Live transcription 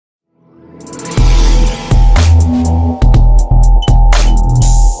Today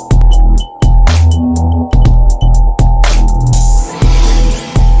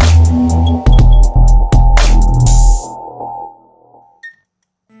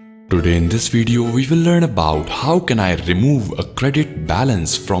in this video we will learn about how can I remove a credit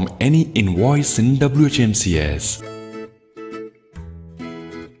balance from any invoice in Whmcs.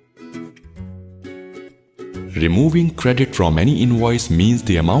 Removing credit from any invoice means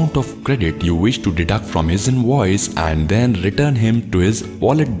the amount of credit you wish to deduct from his invoice and then return him to his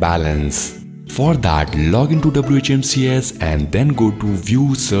wallet balance. For that, log into Whmcs and then go to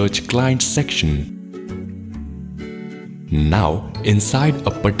View Search Client section. Now, inside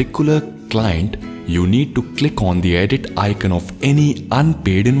a particular client, you need to click on the edit icon of any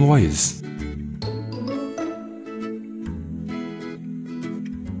unpaid invoice.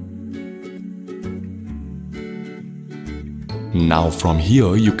 Now from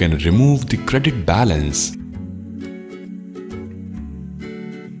here you can remove the credit balance.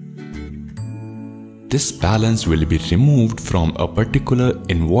 This balance will be removed from a particular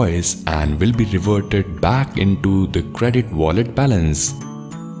invoice and will be reverted back into the credit wallet balance.